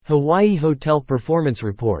Hawaii Hotel Performance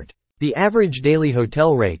Report. The average daily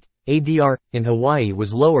hotel rate, ADR, in Hawaii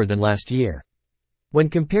was lower than last year. When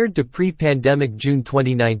compared to pre-pandemic June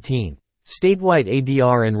 2019, statewide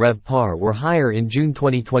ADR and RevPAR were higher in June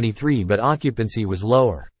 2023 but occupancy was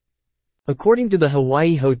lower. According to the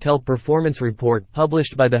Hawaii Hotel Performance Report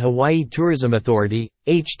published by the Hawaii Tourism Authority,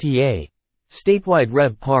 HTA, statewide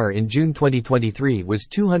RevPAR in June 2023 was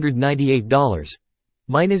 $298,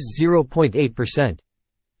 minus 0.8%,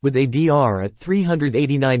 with ADR at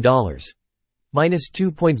 $389, minus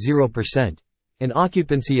 2.0%, and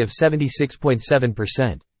occupancy of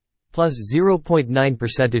 76.7%, plus 0.9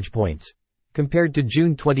 percentage points, compared to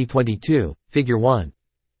June 2022, Figure 1.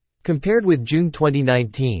 Compared with June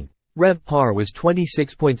 2019, RevPAR was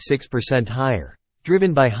 26.6% higher,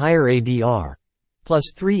 driven by higher ADR,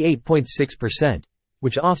 plus 38.6%,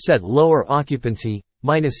 which offset lower occupancy,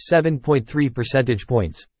 minus 7.3 percentage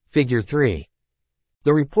points, Figure 3.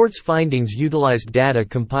 The report's findings utilized data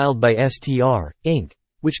compiled by STR, Inc.,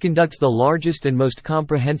 which conducts the largest and most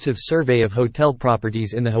comprehensive survey of hotel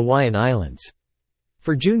properties in the Hawaiian Islands.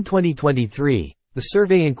 For June 2023, the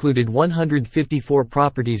survey included 154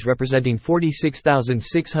 properties representing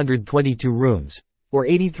 46,622 rooms, or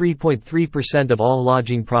 83.3% of all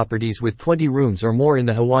lodging properties with 20 rooms or more in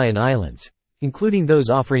the Hawaiian Islands, including those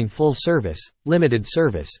offering full service, limited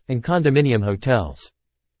service, and condominium hotels.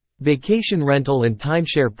 Vacation rental and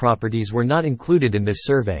timeshare properties were not included in this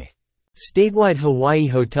survey. Statewide Hawaii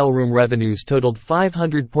hotel room revenues totaled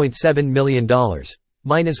 $500.7 million,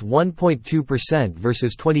 minus 1.2%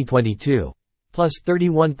 versus 2022, plus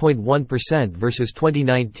 31.1% versus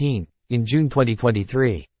 2019, in June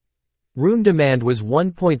 2023. Room demand was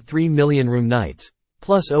 1.3 million room nights,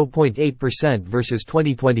 plus 0.8% versus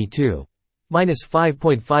 2022, minus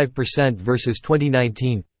 5.5% versus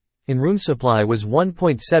 2019, and room supply was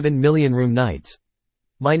 1.7 million room nights,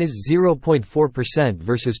 minus 0.4%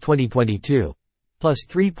 versus 2022, plus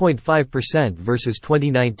 3.5% versus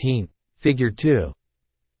 2019, Figure 2.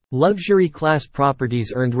 Luxury class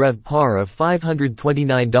properties earned RevPAR of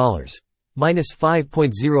 $529, minus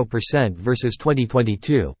 5.0% versus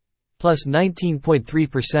 2022, plus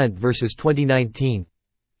 19.3% versus 2019,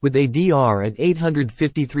 with ADR at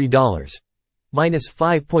 $853, minus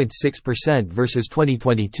 5.6% versus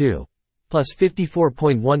 2022, plus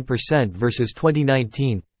 54.1% versus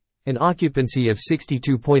 2019, and occupancy of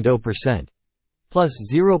 62.0%, plus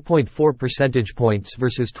 0.4 percentage points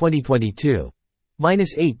versus 2022,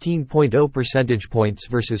 minus 18.0 percentage points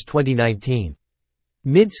versus 2019.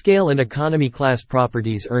 Mid-scale and economy class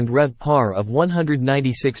properties earned RevPAR of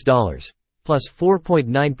 $196, plus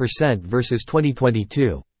 4.9% versus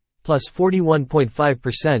 2022, plus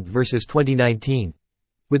 41.5% versus 2019,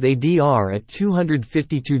 with ADR at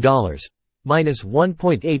 $252, minus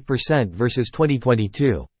 1.8% versus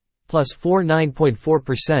 2022, plus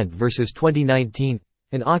 49.4% versus 2019,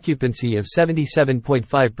 and occupancy of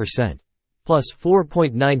 77.5%, plus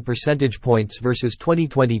 4.9 percentage points versus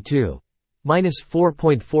 2022, minus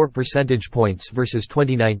 4.4 percentage points versus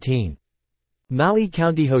 2019. Maui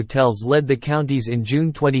County Hotels led the counties in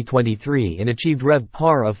June 2023 and achieved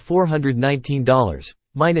RevPAR of $419,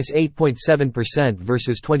 minus 8.7%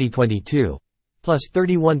 versus 2022, plus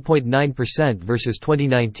 31.9% versus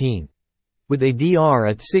 2019, with ADR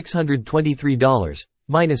at $623,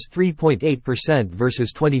 minus 3.8%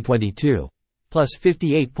 versus 2022, plus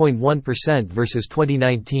 58.1% versus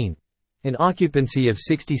 2019, and occupancy of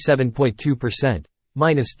 67.2%.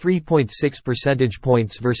 Minus 3.6 percentage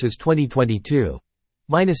points versus 2022,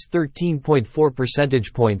 minus 13.4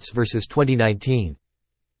 percentage points versus 2019.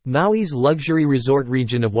 Maui's luxury resort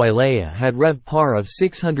region of Wailea had RevPAR of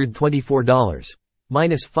 $624,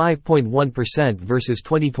 minus 5.1% versus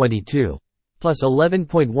 2022, plus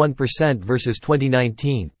 11.1% versus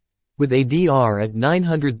 2019, with ADR at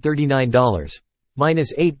 $939,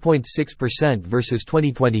 minus 8.6% versus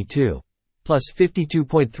 2022. Plus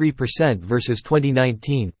 52.3% versus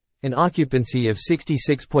 2019, an occupancy of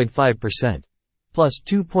 66.5%, plus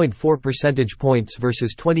 2.4 percentage points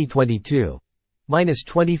versus 2022, minus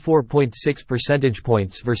 24.6 percentage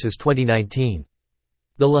points versus 2019.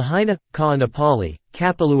 The Lahaina, Ka'anapali,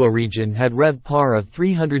 Kapalua region had RevPAR of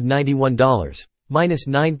 $391, minus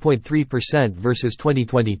 9.3% versus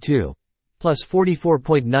 2022, plus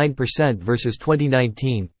 44.9% versus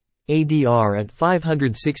 2019, ADR at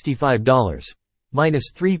 $565,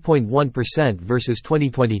 minus 3.1% versus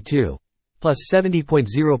 2022, plus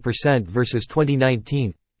 70.0% versus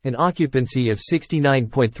 2019, an occupancy of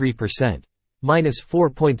 69.3%, minus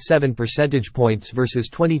 4.7 percentage points versus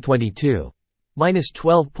 2022, minus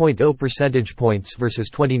 12.0 percentage points versus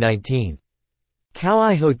 2019.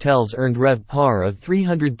 Kauai hotels earned RevPAR of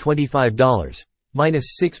 $325,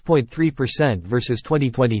 minus 6.3% versus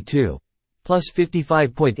 2022, plus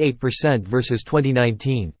 55.8% versus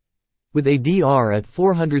 2019, with ADR at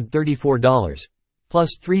 $434, plus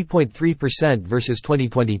 3.3% versus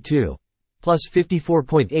 2022, plus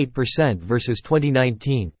 54.8% versus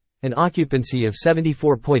 2019, an occupancy of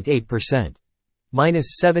 74.8%,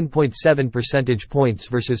 minus 7.7 percentage points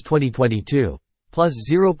versus 2022, plus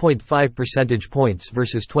 0.5 percentage points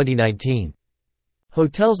versus 2019.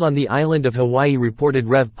 Hotels on the island of Hawaii reported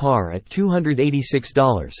RevPAR at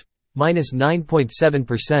 $286, minus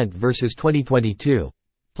 9.7% versus 2022,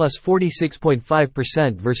 plus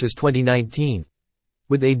 46.5% versus 2019,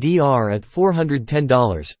 with ADR at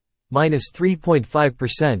 $410, minus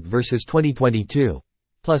 3.5% versus 2022,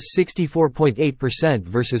 plus 64.8%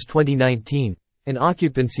 versus 2019, an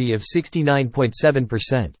occupancy of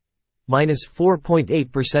 69.7%, minus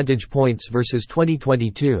 4.8 percentage points versus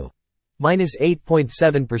 2022, minus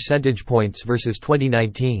 8.7 percentage points versus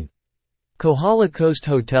 2019. Kohala Coast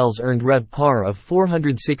hotels earned RevPAR of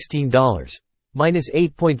 $416, minus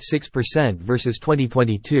 8.6% versus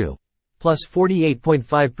 2022, plus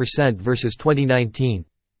 48.5% versus 2019,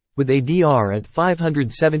 with ADR at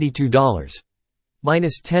 $572,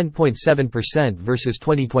 minus 10.7% versus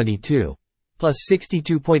 2022, plus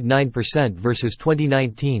 62.9% versus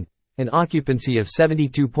 2019, an occupancy of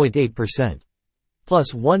 72.8%,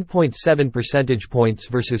 plus 1.7 percentage points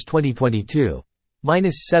versus 2022,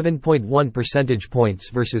 minus 7.1 percentage points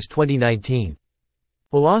versus 2019.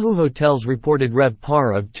 Oahu hotels reported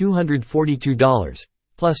RevPAR of $242,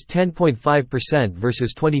 plus 10.5%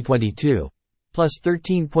 versus 2022, plus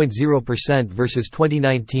 13.0% versus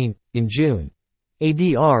 2019, in June.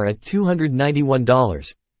 ADR at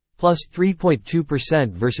 $291, plus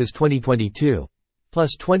 3.2% versus 2022,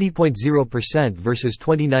 plus 20.0% versus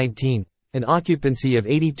 2019, an occupancy of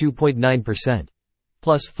 82.9%,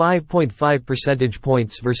 plus 5.5 percentage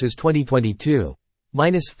points versus 2022,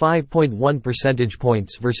 minus 5.1 percentage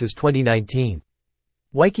points versus 2019.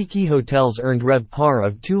 Waikiki hotels earned RevPAR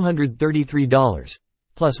of $233,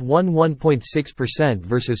 plus 1.6%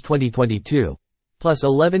 versus 2022, plus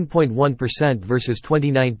 11.1% versus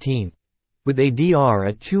 2019, with ADR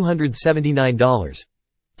at $279,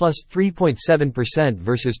 plus 3.7%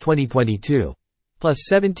 versus 2022, plus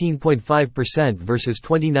 17.5% versus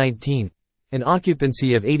 2019, an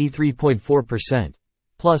occupancy of 83.4%,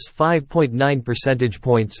 plus 5.9 percentage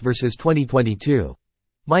points versus 2022,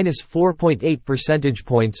 minus 4.8 percentage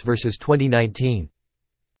points versus 2019.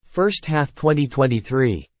 First half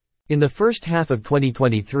 2023. In the first half of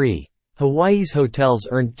 2023, Hawaii's hotels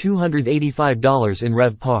earned $285 in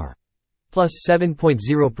RevPAR, plus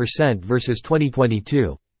 7.0% versus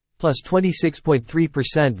 2022, plus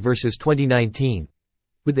 26.3% versus 2019,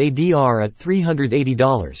 with ADR at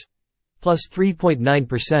 $380, plus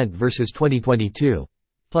 3.9% versus 2022,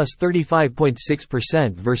 plus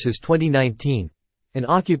 35.6% versus 2019, an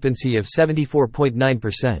occupancy of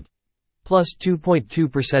 74.9%, plus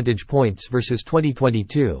 2.2 percentage points versus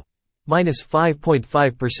 2022, minus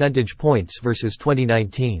 5.5 percentage points versus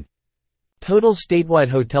 2019. Total statewide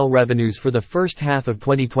hotel revenues for the first half of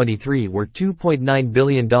 2023 were $2.9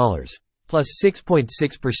 billion, plus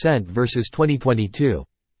 6.6% versus 2022,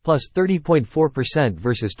 plus 30.4%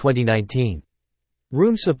 versus 2019.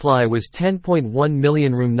 Room supply was 10.1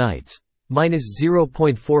 million room nights, minus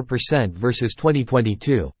 0.4% versus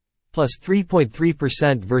 2022, plus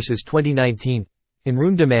 3.3% versus 2019, and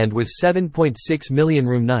room demand was 7.6 million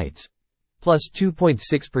room nights, plus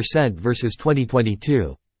 2.6% versus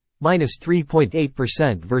 2022, minus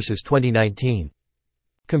 3.8% versus 2019.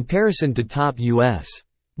 Comparison to top U.S.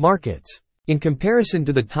 markets. In comparison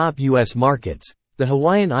to the top U.S. markets, the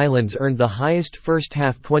Hawaiian Islands earned the highest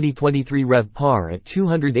first-half 2023 RevPAR at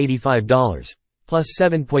 $285, plus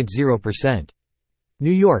 7.0%.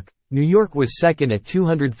 New York was second at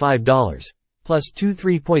 $205, plus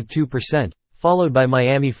 3.2%, followed by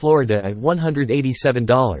Miami, Florida at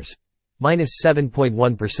 $187, minus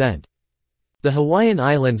 7.1%. The Hawaiian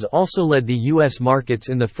Islands also led the U.S. markets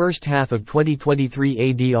in the first half of 2023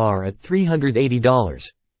 ADR at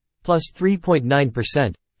 $380, plus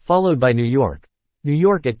 3.9%, followed by New York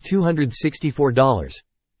at $264,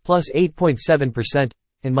 plus 8.7%,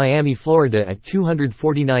 and Miami, Florida at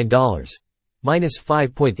 $249, minus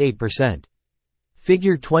 5.8%.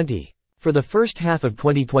 Figure 20. For the first half of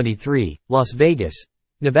 2023, Las Vegas,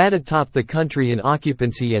 Nevada topped the country in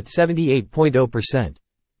occupancy at 78.0%,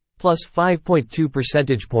 plus 5.2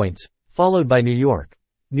 percentage points, followed by New York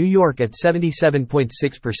at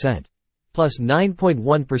 77.6%, plus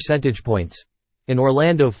 9.1 percentage points, and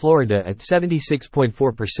Orlando, Florida at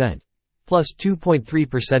 76.4%, plus 2.3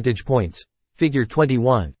 percentage points, figure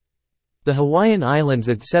 21. The Hawaiian Islands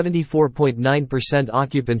at 74.9%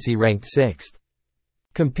 occupancy ranked 6th.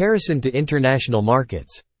 Comparison to international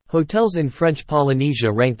markets. Hotels in French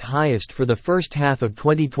Polynesia ranked highest for the first half of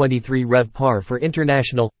 2023 RevPAR for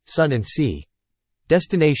international, Sun and Sea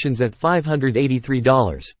destinations at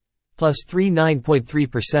 $583, plus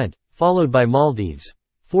 39.3%, followed by Maldives,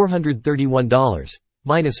 $431,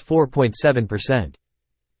 minus 4.7%.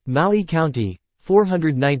 Maui County,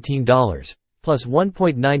 $419, plus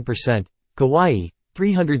 1.9%, Kauai,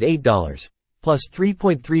 $308, plus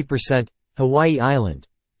 3.3%, Hawaii Island,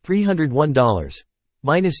 $301,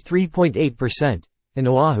 minus 3.8%, and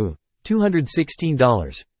Oahu,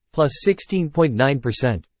 $216, plus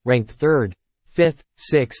 16.9%, ranked 3rd, 5th,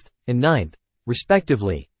 6th, and 9th,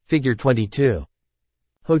 respectively, figure 22.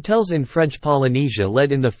 Hotels in French Polynesia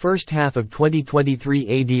led in the first half of 2023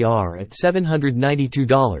 ADR at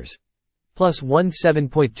 $792, plus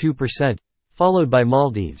 17.2%, followed by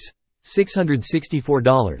Maldives,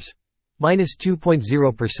 $664, minus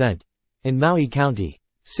 2.0%, and Maui County,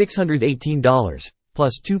 $618,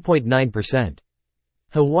 plus 2.9%.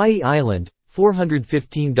 Hawaii Island,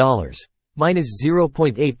 $415, minus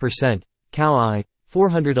 0.8%, Kauai,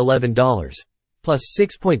 $411, plus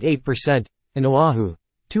 6.8%, and Oahu,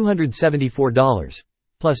 $274,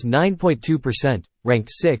 plus 9.2%,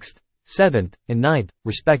 ranked 6th, 7th, and 9th,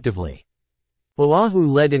 respectively. Oahu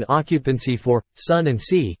led in occupancy for Sun and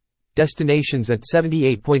Sea destinations at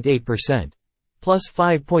 78.8%, plus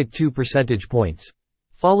 5.2 percentage points,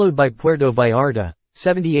 followed by Puerto Vallarta,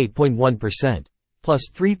 78.1%, plus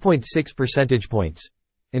 3.6 percentage points,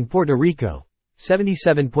 and Puerto Rico,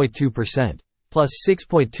 77.2%, plus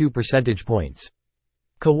 6.2 percentage points.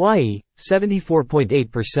 Kauai,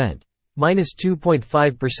 74.8%, minus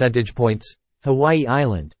 2.5 percentage points, Hawaii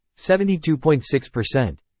Island,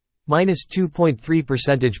 72.6%, minus 2.3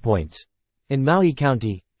 percentage points, and Maui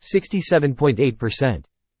County, 67.8%,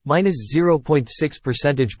 minus 0.6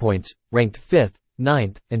 percentage points, ranked 5th,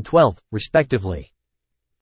 9th, and 12th, respectively.